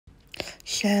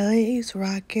Shelly's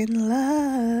Rockin'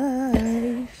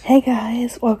 Life. Hey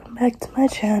guys, welcome back to my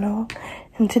channel,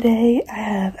 and today I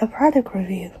have a product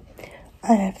review.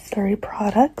 I have 3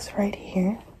 products right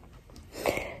here,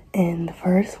 and the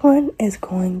first one is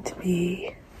going to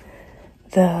be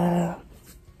the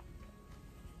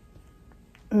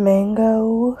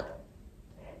mango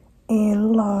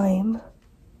and lime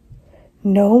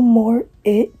No More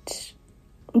Itch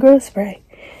growth spray.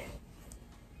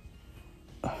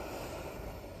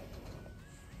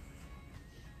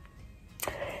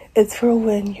 It's for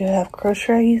when you have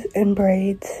crochets and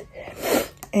braids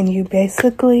and you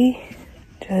basically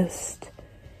just,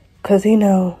 cause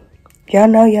y'all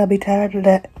know y'all be tired of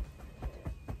that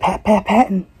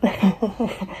patting.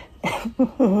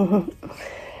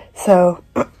 So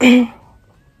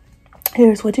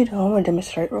here's what you do. I'm gonna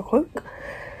demonstrate real quick.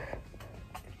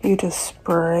 You just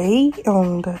spray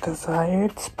on the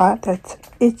desired spot that's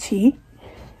itchy.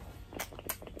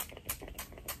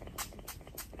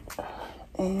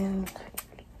 And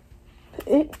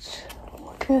the itch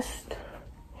will just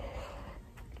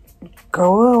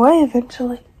go away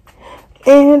eventually.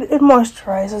 And it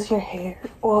moisturizes your hair.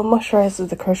 Well, it moisturizes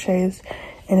the crochets,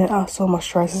 and it also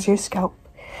moisturizes your scalp.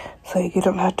 So you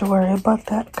don't have to worry about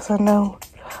that, because I know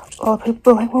a lot of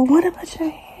people are like, well, what about your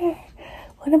hair?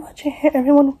 What about your hair?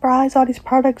 Everyone buys all these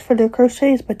products for their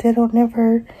crochets, but they don't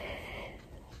ever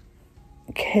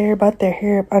care about their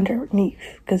hair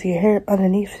underneath, because your hair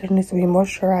underneath still needs to be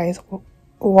moisturized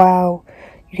while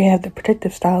you can have the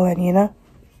protective style in, you know?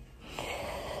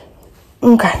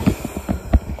 Okay.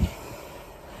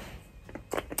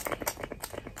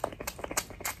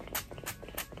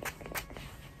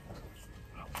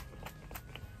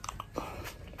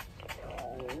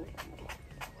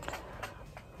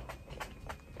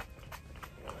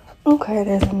 Okay,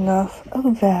 there's enough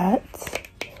of that.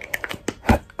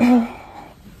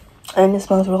 And it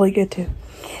smells really good too.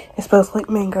 It smells like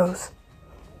mangoes.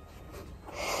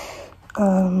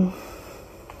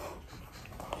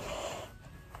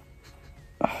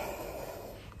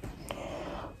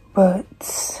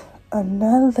 But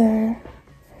another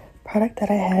product that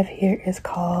I have here is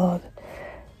called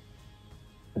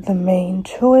the Mane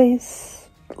Choice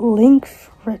Length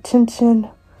Retention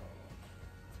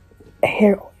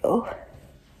Hair Oil.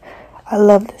 I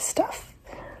love this stuff,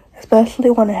 especially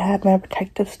when I have my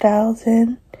protective styles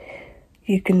in.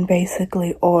 You can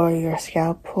basically oil your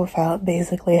scalp without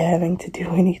basically having to do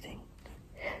anything,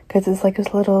 because it's like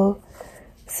this little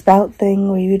spout thing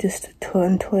where you just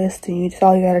twist, and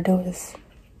all you gotta do is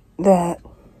that,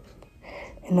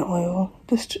 and the oil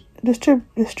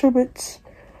distributes.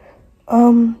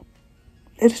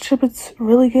 It distributes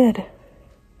really good.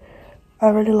 I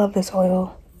really love this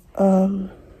oil.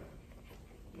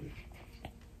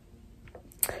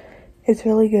 It's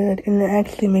really good, and it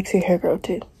actually makes your hair grow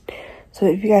too. So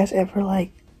if you guys ever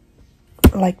like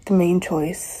the Mane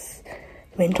Choice,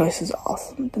 the Mane Choice is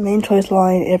awesome. The Mane Choice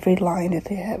line, every line that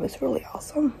they have is really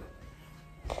awesome.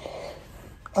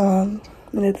 And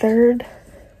the third,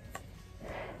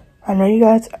 I know you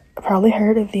guys probably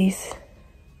heard of these,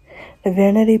 the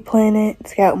Vanity Planet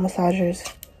scalp massagers.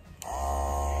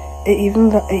 It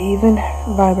even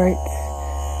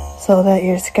vibrates so that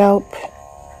your scalp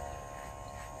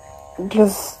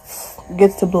just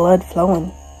gets the blood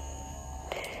flowing.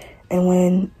 And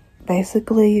when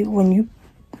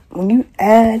you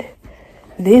add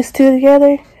these two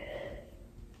together,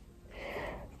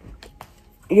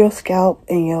 your scalp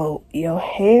and your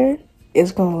hair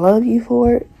is gonna love you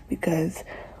for it, because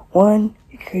 1,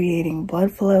 you're creating blood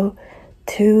flow.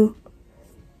 2,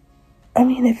 I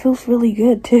mean, it feels really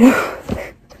good too.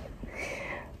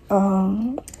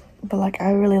 But like,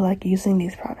 I really like using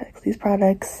these products. These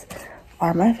products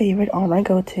are my favorite, are my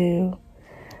go-to.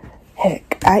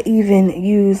 Heck, I even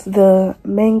use the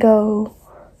mango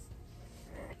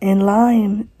and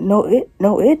lime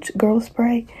no itch girl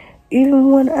spray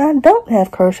even when I don't have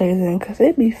crochets in, because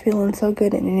it be feeling so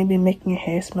good, and it be making your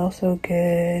hair smell so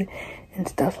good and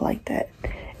stuff like that.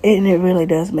 And it really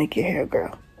does make your hair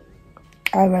grow.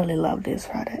 I really love these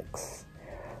products.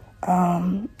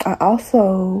 I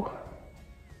also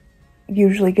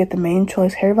usually get the Mane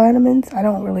Choice hair vitamins. I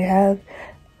don't really have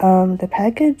the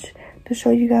package to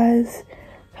show you guys,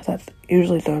 because I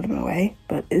usually throw them away,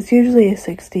 but it's usually a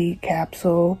 60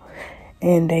 capsule,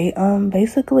 and they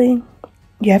basically,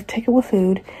 you have to take it with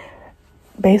food.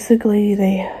 Basically,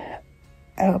 they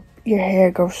help your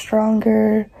hair grow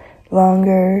stronger,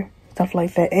 longer, stuff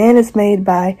like that. And it's made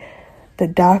by a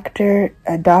doctor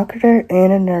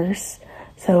and a nurse,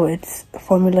 so it's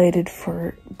formulated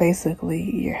for basically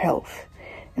your health.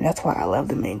 And that's why I love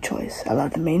the Mane Choice. I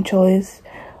love the Mane Choice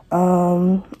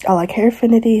I like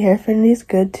Hairfinity. Hairfinity is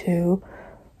good too.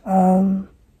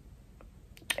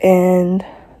 And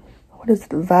what is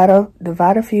the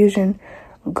Vitafusion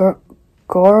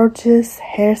Gorgeous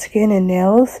Hair, Skin, and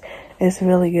Nails is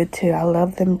really good too. I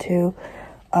love them too.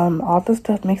 All this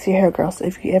stuff makes your hair grow. So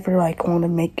if you ever like want to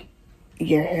make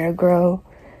your hair grow,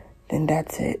 then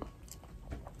that's it.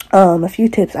 A few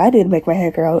tips I did make my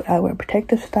hair grow. I wear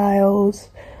protective styles.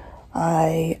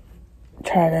 I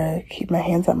try to keep my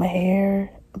hands up my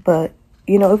hair. But,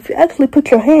 you know, if you actually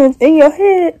put your hands in your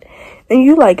head and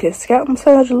you like to scalp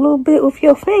massage a little bit with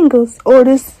your fingers, or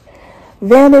this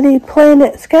Vanity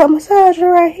Planet scalp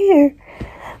massager right here,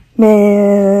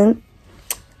 man,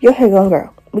 your hair gonna grow.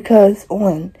 Because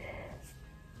on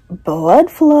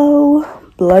blood flow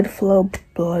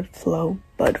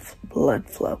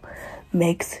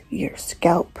makes your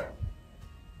scalp's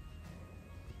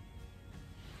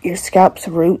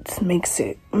roots makes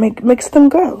them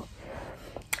grow.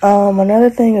 Another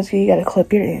thing is you gotta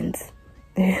clip your ends.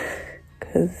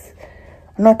 Cause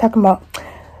I'm not talking about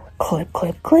clip.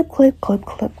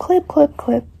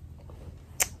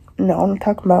 No, I'm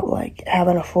talking about like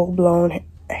having a full-blown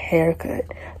haircut.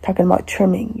 I'm talking about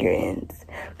trimming your ends.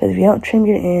 Because if you don't trim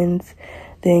your ends,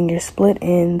 then your split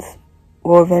ends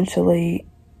will eventually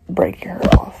break your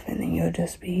hair off, and then you'll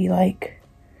just be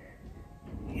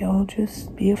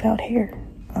without hair.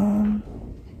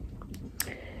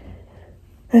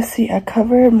 Let's see, I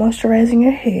covered moisturizing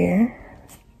your hair,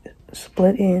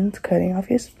 split ends, cutting off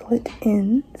your split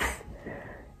ends,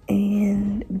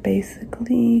 and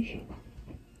basically,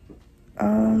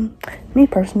 me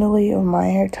personally, with my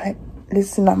hair type,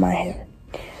 this is not my hair,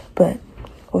 but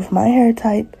with my hair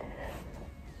type,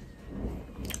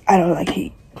 I don't like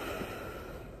heat.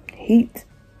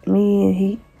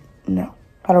 No,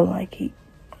 I don't like heat.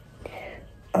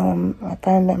 I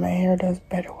find that my hair does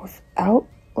better without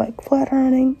like flat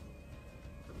ironing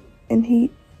and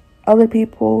heat. Other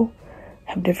people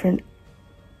have different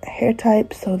hair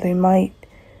types, so they might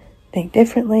think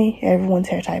differently. Everyone's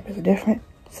hair type is different,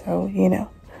 so you know.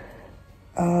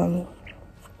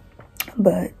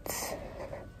 But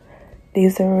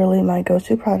these are really my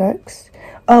go-to products.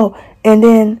 Oh, and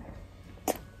then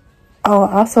I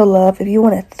also love, if you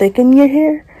want to thicken your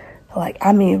hair, like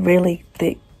I mean really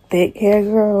thick hair,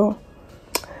 girl,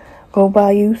 go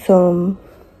buy you some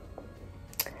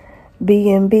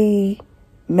B&B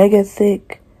Mega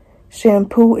Thick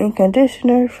shampoo and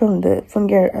conditioner from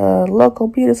your local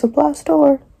beauty supply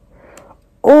store,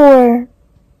 or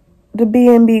the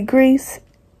B&B grease,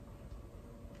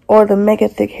 or the Mega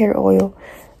Thick hair oil.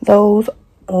 Those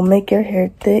will make your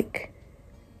hair thick,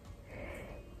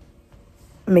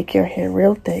 make your hair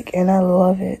real thick, and I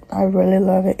love it. I really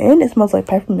love it, and it smells like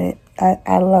peppermint.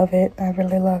 I love it. I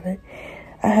really love it.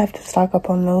 I have to stock up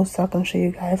on those so I can show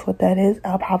you guys what that is.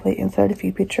 I'll probably insert a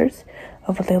few pictures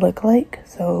of what they look like.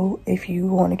 So if you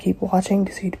want to keep watching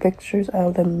to see the pictures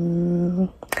of the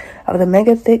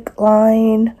Mega Thick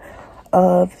line,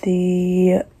 of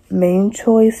the Main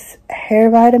Choice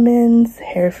hair vitamins,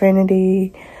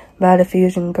 Hairfinity,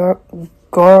 Vitafusion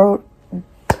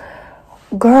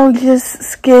Gorgeous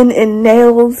Skin and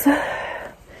Nails.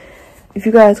 If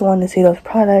you guys want to see those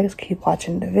products, keep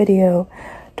watching the video.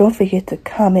 Don't forget to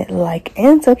comment, like,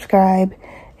 and subscribe.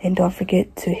 And don't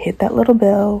forget to hit that little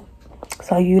bell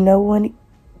so you know when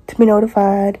to be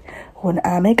notified when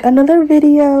I make another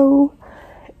video.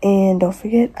 And don't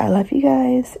forget, I love you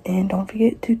guys. And don't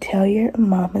forget to tell your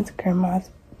mamas, grandmas,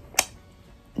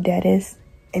 daddies,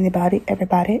 anybody,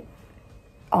 everybody,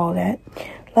 all that.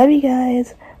 Love you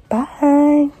guys.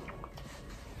 Bye.